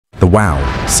The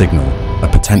WOW signal, a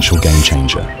potential game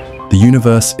changer. The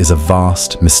universe is a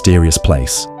vast, mysterious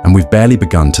place, and we've barely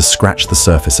begun to scratch the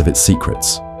surface of its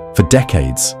secrets. For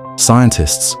decades,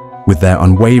 scientists, with their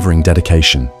unwavering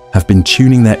dedication, have been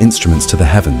tuning their instruments to the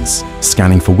heavens,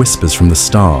 scanning for whispers from the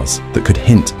stars that could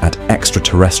hint at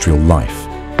extraterrestrial life.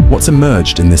 What's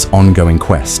emerged in this ongoing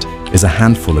quest is a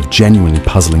handful of genuinely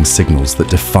puzzling signals that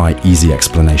defy easy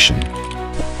explanation.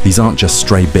 These aren't just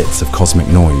stray bits of cosmic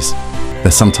noise. They're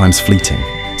sometimes fleeting,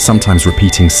 sometimes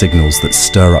repeating signals that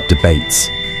stir up debates,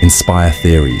 inspire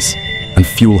theories, and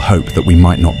fuel hope that we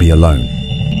might not be alone.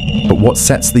 But what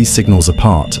sets these signals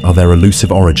apart are their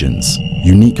elusive origins,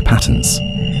 unique patterns,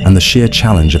 and the sheer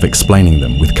challenge of explaining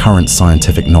them with current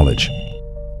scientific knowledge.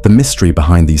 The mystery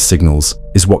behind these signals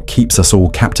is what keeps us all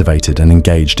captivated and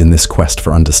engaged in this quest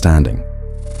for understanding.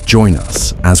 Join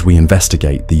us as we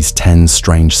investigate these 10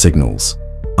 strange signals,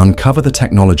 uncover the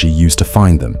technology used to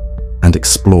find them, and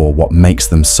explore what makes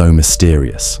them so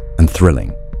mysterious and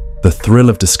thrilling. The thrill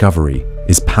of discovery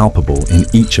is palpable in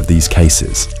each of these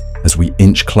cases as we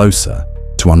inch closer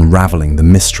to unraveling the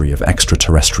mystery of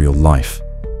extraterrestrial life.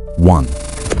 1.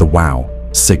 The WOW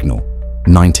signal,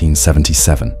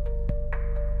 1977.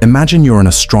 Imagine you're an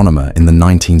astronomer in the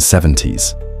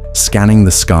 1970s, scanning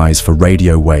the skies for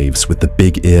radio waves with the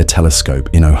Big Ear telescope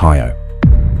in Ohio.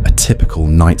 A typical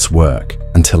night's work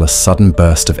until a sudden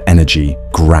burst of energy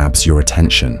grabs your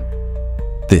attention.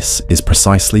 This is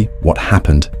precisely what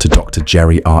happened to Dr.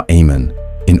 Jerry R. Amon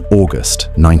in August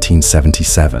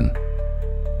 1977.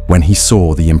 When he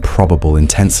saw the improbable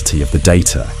intensity of the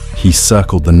data, he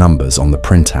circled the numbers on the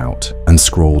printout and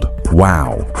scrawled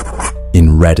 "WOW"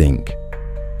 in red ink.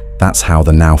 That's how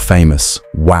the now famous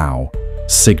WOW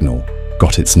signal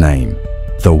got its name.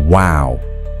 The WOW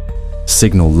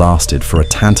signal lasted for a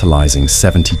tantalizing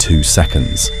 72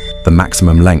 seconds, the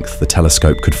maximum length the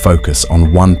telescope could focus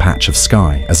on one patch of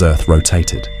sky as Earth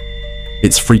rotated.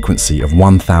 Its frequency of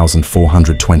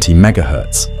 1420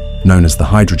 megahertz, known as the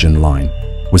hydrogen line,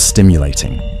 was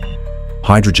stimulating.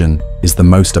 Hydrogen is the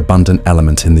most abundant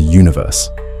element in the universe,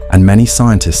 and many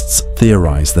scientists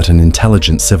theorize that an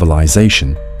intelligent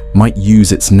civilization might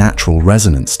use its natural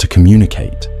resonance to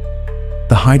communicate.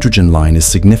 The hydrogen line is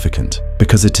significant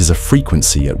because it is a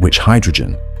frequency at which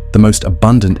hydrogen, the most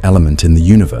abundant element in the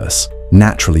universe,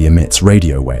 naturally emits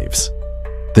radio waves.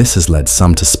 This has led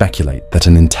some to speculate that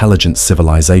an intelligent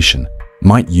civilization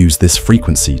might use this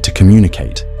frequency to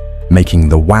communicate, making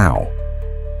the WOW.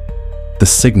 The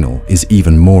signal is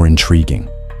even more intriguing.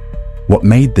 What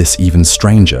made this even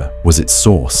stranger was its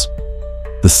source.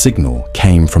 The signal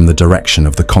came from the direction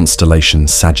of the constellation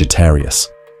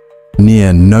Sagittarius,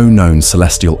 near no known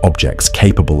celestial objects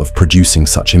capable of producing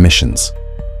such emissions.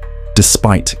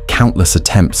 Despite countless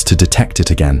attempts to detect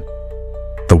it again,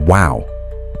 the WOW,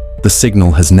 the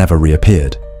signal has never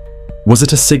reappeared. Was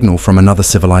it a signal from another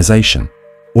civilization,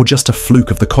 or just a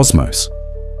fluke of the cosmos?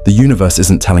 The universe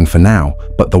isn't telling for now,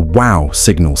 but the WOW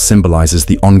signal symbolizes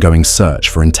the ongoing search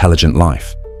for intelligent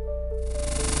life.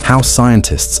 How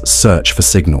scientists search for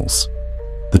signals.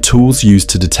 The tools used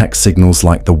to detect signals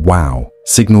like the WOW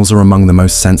signals are among the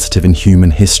most sensitive in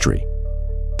human history.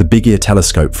 The Big Ear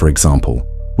telescope, for example,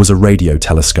 was a radio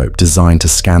telescope designed to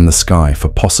scan the sky for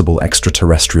possible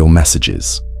extraterrestrial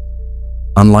messages.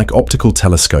 Unlike optical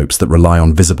telescopes that rely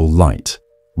on visible light,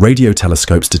 radio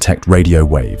telescopes detect radio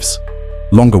waves,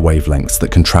 longer wavelengths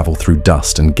that can travel through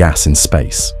dust and gas in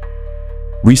space.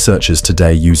 Researchers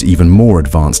today use even more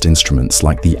advanced instruments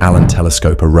like the Allen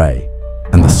Telescope Array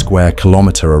and the Square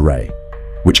Kilometre Array,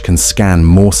 which can scan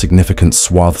more significant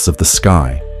swaths of the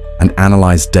sky and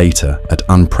analyze data at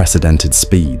unprecedented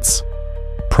speeds.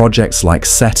 Projects like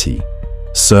SETI,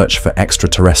 Search for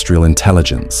Extraterrestrial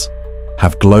Intelligence,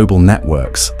 have global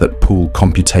networks that pool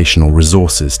computational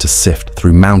resources to sift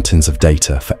through mountains of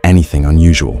data for anything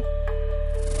unusual.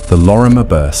 The Lorimer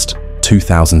Burst,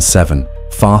 2007,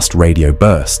 fast radio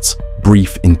bursts,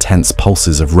 brief, intense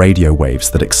pulses of radio waves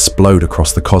that explode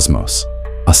across the cosmos,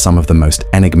 are some of the most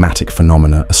enigmatic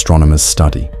phenomena astronomers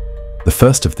study. The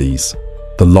first of these,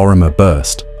 the Lorimer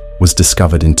Burst, was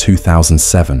discovered in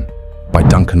 2007 by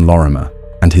Duncan Lorimer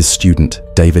and his student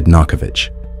David Narkovich.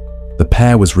 The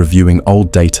pair was reviewing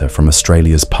old data from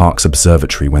Australia's Parkes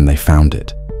Observatory when they found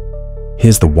it.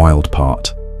 Here's the wild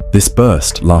part. This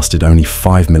burst lasted only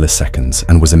 5 milliseconds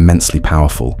and was immensely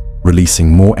powerful, releasing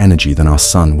more energy than our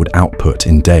sun would output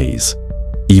in days.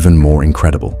 Even more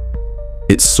incredible,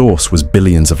 its source was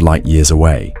billions of light years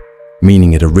away,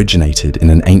 meaning it originated in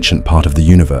an ancient part of the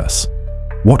universe.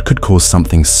 What could cause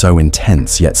something so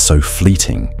intense yet so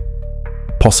fleeting?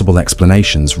 Possible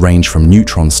explanations range from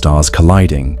neutron stars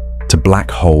colliding to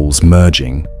black holes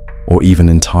merging, or even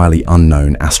entirely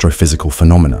unknown astrophysical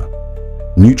phenomena.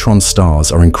 Neutron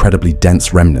stars are incredibly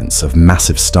dense remnants of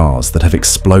massive stars that have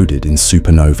exploded in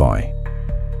supernovae.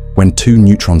 When two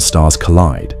neutron stars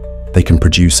collide, they can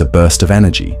produce a burst of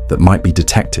energy that might be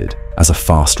detected as a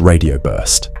fast radio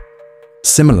burst.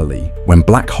 Similarly, when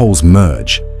black holes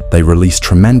merge, they release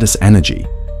tremendous energy,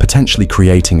 potentially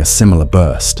creating a similar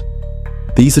burst.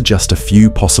 These are just a few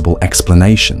possible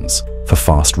explanations for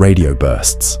fast radio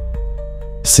bursts.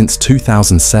 Since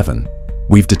 2007,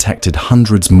 we've detected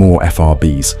hundreds more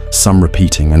FRBs, some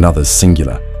repeating and others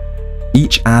singular.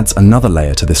 Each adds another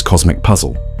layer to this cosmic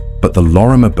puzzle, but the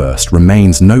Lorimer burst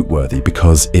remains noteworthy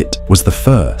because it was the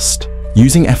first,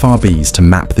 using FRBs to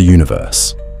map the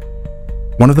universe.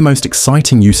 One of the most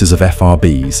exciting uses of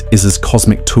FRBs is as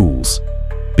cosmic tools.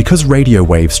 Because radio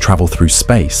waves travel through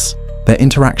space, their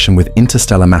interaction with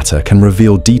interstellar matter can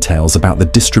reveal details about the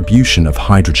distribution of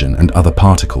hydrogen and other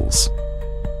particles.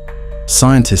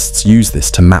 Scientists use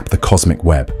this to map the cosmic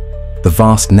web, the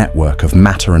vast network of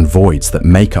matter and voids that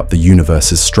make up the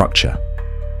universe's structure.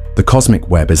 The cosmic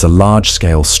web is a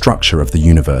large-scale structure of the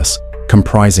universe,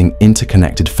 comprising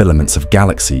interconnected filaments of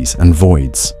galaxies and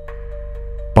voids.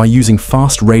 By using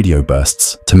fast radio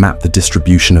bursts to map the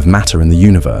distribution of matter in the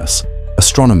universe,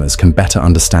 astronomers can better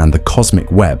understand the cosmic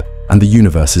web and the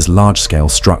universe's large-scale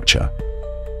structure.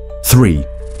 3.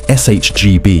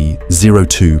 SHGB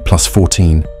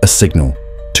 02+14, a signal,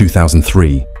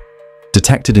 2003.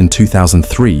 Detected in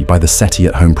 2003 by the SETI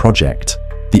at Home project,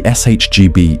 the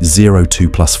SHGB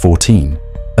 02+14,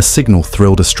 a signal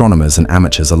thrilled astronomers and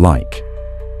amateurs alike.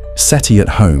 SETI at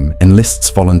Home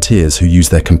enlists volunteers who use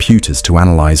their computers to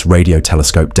analyze radio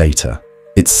telescope data.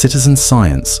 It's citizen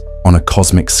science on a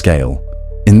cosmic scale.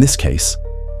 In this case,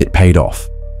 it paid off.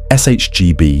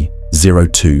 SHGB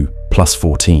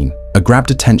 02+14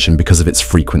 grabbed attention because of its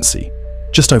frequency,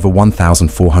 just over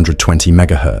 1,420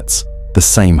 MHz, the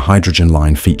same hydrogen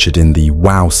line featured in the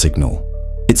WOW signal.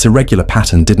 Its irregular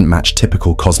pattern didn't match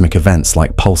typical cosmic events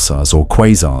like pulsars or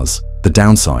quasars. The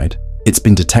downside, it's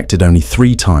been detected only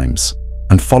 3 times,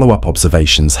 and follow-up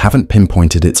observations haven't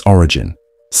pinpointed its origin.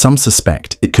 Some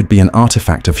suspect it could be an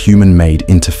artifact of human-made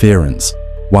interference,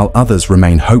 while others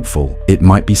remain hopeful it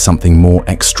might be something more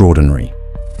extraordinary.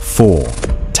 4.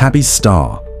 Tabby's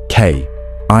star,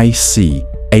 KIC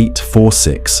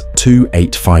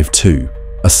 8462852,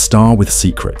 a star with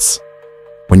secrets.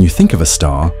 When you think of a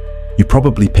star, you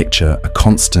probably picture a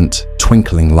constant,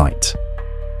 twinkling light.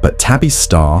 But Tabby's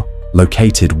star,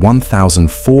 located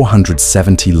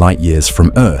 1,470 light-years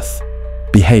from Earth,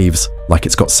 behaves like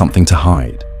it's got something to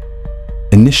hide.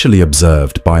 Initially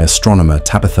observed by astronomer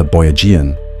Tabitha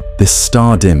Boyajian, this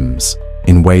star dims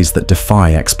in ways that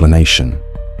defy explanation.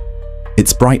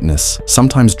 Its brightness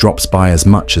sometimes drops by as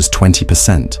much as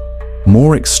 20%,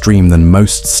 more extreme than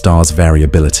most stars'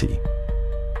 variability.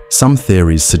 Some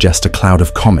theories suggest a cloud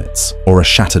of comets or a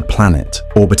shattered planet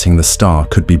orbiting the star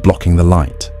could be blocking the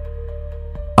light.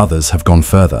 Others have gone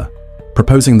further,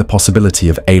 proposing the possibility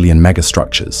of alien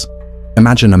megastructures.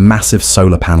 Imagine a massive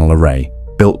solar panel array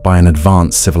built by an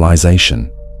advanced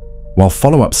civilization. While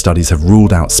follow-up studies have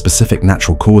ruled out specific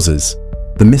natural causes,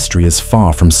 the mystery is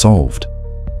far from solved.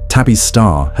 Tabby's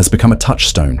star has become a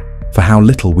touchstone for how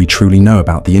little we truly know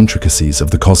about the intricacies of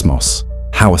the cosmos.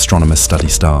 How astronomers study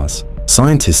stars.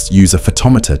 Scientists use a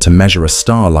photometer to measure a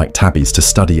star like Tabby's to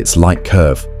study its light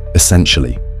curve,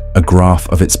 essentially a graph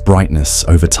of its brightness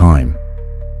over time.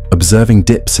 Observing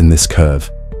dips in this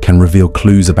curve can reveal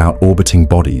clues about orbiting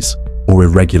bodies or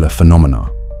irregular phenomena.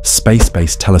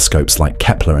 Space-based telescopes like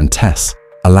Kepler and TESS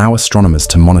allow astronomers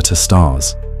to monitor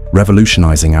stars,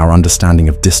 revolutionizing our understanding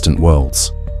of distant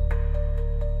worlds.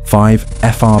 5.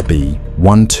 FRB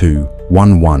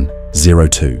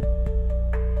 121102.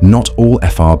 Not all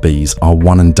FRBs are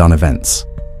one-and-done events.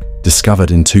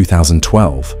 Discovered in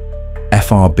 2012,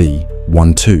 FRB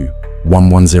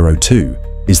 121102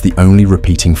 is the only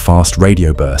repeating fast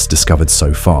radio burst discovered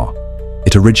so far.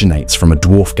 It originates from a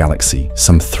dwarf galaxy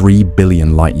some 3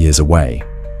 billion light-years away.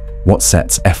 What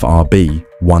sets FRB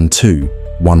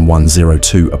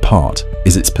 121102 apart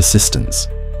is its persistence.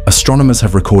 Astronomers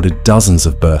have recorded dozens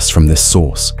of bursts from this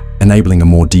source, enabling a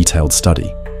more detailed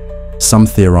study. Some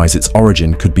theorize its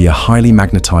origin could be a highly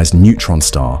magnetized neutron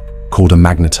star called a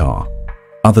magnetar.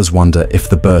 Others wonder if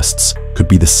the bursts could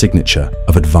be the signature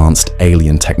of advanced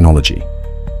alien technology.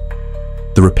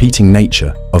 The repeating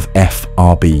nature of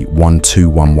FRB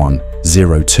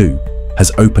 121102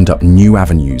 has opened up new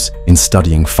avenues in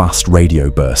studying fast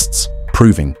radio bursts,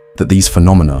 proving that these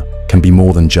phenomena can be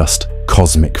more than just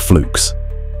cosmic flukes.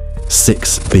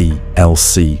 6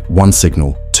 BLC 1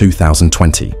 signal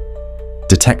 2020.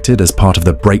 detected as part of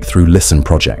the Breakthrough Listen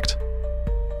project.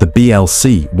 The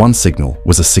BLC-1 signal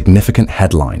was a significant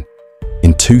headline.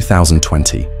 In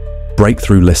 2020,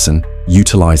 Breakthrough Listen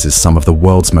utilizes some of the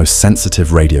world's most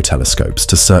sensitive radio telescopes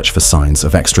to search for signs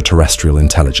of extraterrestrial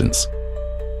intelligence.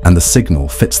 And the signal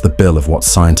fits the bill of what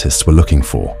scientists were looking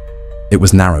for. It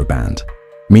was narrowband,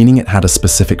 meaning it had a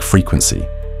specific frequency,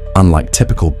 unlike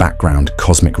typical background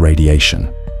cosmic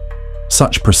radiation.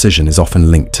 Such precision is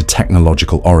often linked to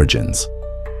technological origins.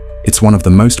 It's one of the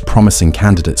most promising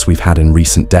candidates we've had in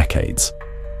recent decades,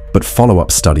 but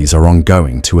follow-up studies are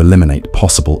ongoing to eliminate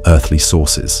possible earthly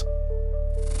sources.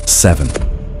 7.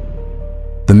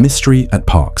 The mystery at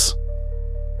Parkes.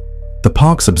 The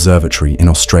Parkes Observatory in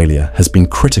Australia has been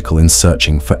critical in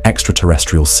searching for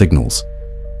extraterrestrial signals,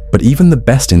 but even the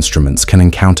best instruments can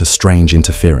encounter strange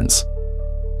interference.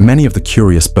 Many of the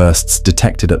curious bursts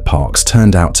detected at Parkes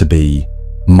turned out to be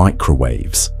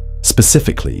microwaves,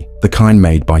 specifically the kind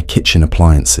made by kitchen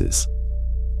appliances.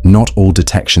 Not all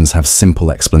detections have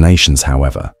simple explanations,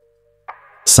 however.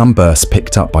 Some bursts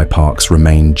picked up by Parkes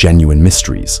remain genuine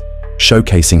mysteries,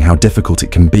 showcasing how difficult it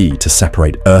can be to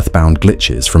separate earthbound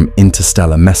glitches from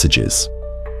interstellar messages.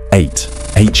 8.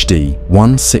 HD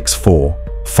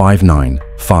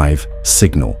 164595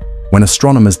 signal. When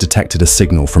astronomers detected a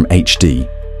signal from HD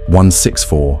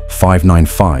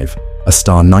 164595, a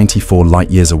star 94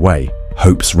 light-years away,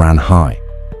 hopes ran high.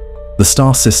 The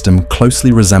star system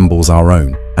closely resembles our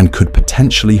own and could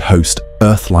potentially host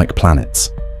Earth-like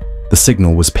planets. The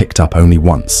signal was picked up only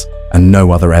once, and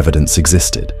no other evidence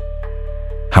existed.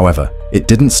 However, it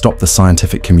didn't stop the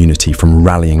scientific community from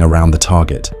rallying around the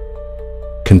target.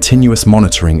 Continuous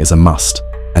monitoring is a must,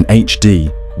 and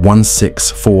HD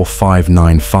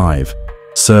 164595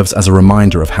 serves as a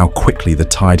reminder of how quickly the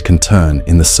tide can turn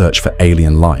in the search for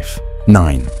alien life.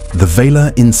 9. The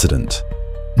Vela incident.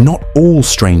 Not all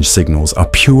strange signals are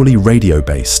purely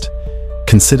radio-based.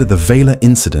 Consider the Vela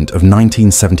incident of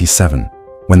 1977,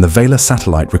 when the Vela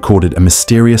satellite recorded a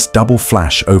mysterious double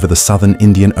flash over the southern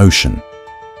Indian Ocean.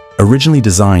 Originally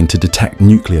designed to detect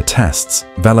nuclear tests,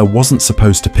 Vela wasn't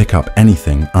supposed to pick up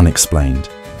anything unexplained.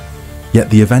 Yet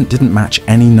the event didn't match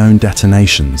any known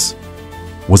detonations.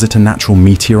 Was it a natural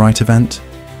meteorite event?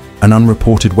 An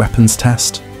unreported weapons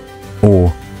test?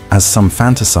 Or, as some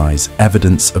fantasize,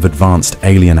 evidence of advanced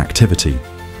alien activity?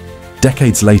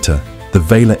 Decades later, the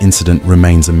Vela incident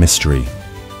remains a mystery.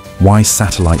 Why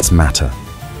satellites matter.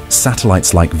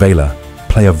 Satellites like Vela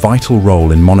play a vital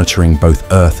role in monitoring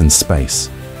both Earth and space.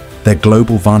 Their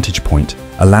global vantage point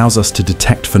allows us to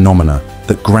detect phenomena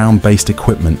that ground-based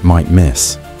equipment might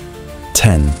miss.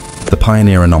 10. The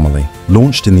Pioneer anomaly.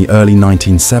 Launched in the early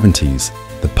 1970s,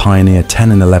 the Pioneer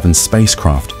 10 and 11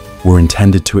 spacecraft were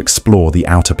intended to explore the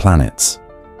outer planets.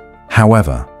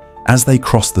 However, as they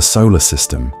crossed the solar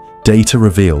system, data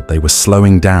revealed they were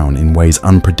slowing down in ways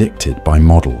unpredicted by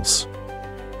models.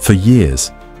 For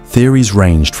years, theories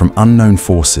ranged from unknown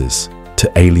forces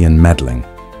to alien meddling.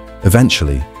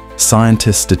 Eventually,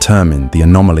 scientists determined the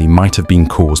anomaly might have been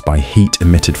caused by heat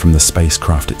emitted from the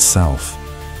spacecraft itself.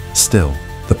 Still,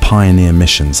 the Pioneer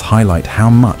missions highlight how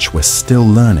much we're still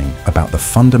learning about the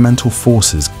fundamental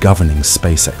forces governing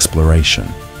space exploration.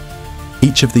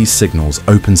 Each of these signals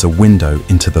opens a window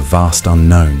into the vast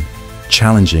unknown,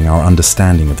 challenging our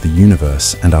understanding of the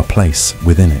universe and our place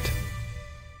within it.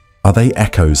 Are they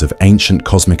echoes of ancient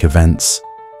cosmic events,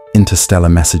 interstellar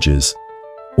messages,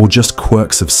 or just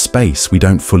quirks of space we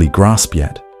don't fully grasp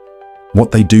yet?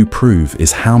 What they do prove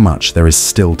is how much there is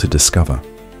still to discover.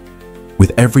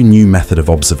 With every new method of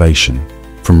observation,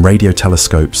 from radio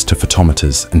telescopes to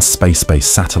photometers and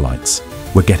space-based satellites,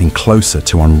 we're getting closer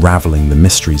to unraveling the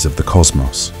mysteries of the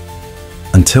cosmos.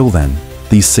 Until then,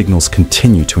 these signals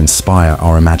continue to inspire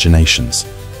our imaginations,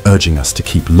 urging us to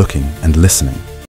keep looking and listening.